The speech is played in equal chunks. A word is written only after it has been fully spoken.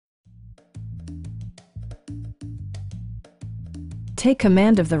Take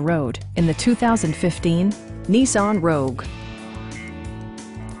command of the road in the 2015 Nissan Rogue.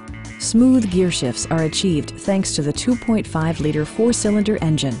 Smooth gear shifts are achieved thanks to the 2.5-liter four-cylinder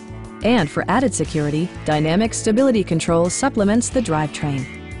engine. And for added security, dynamic stability control supplements the drivetrain.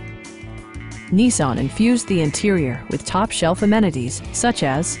 Nissan infused the interior with top-shelf amenities such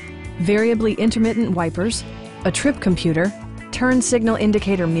as variably intermittent wipers, a trip computer, turn signal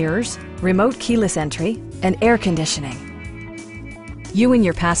indicator mirrors, remote keyless entry, and air conditioning. You and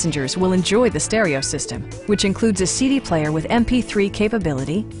your passengers will enjoy the stereo system, which includes a CD player with MP3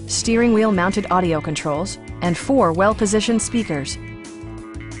 capability, steering wheel mounted audio controls, and 4 well-positioned speakers.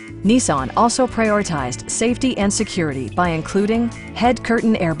 Nissan also prioritized safety and security by including head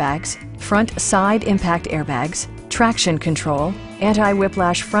curtain airbags, front side impact airbags, traction control,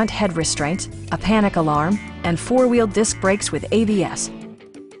 anti-whiplash front head restraints, a panic alarm, and 4-wheel disc brakes with ABS.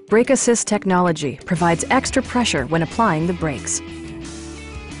 Brake Assist technology provides extra pressure when applying the brakes.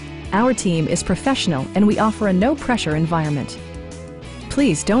 Our team is professional and we offer a no-pressure environment.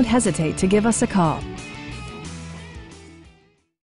 Please don't hesitate to give us a call.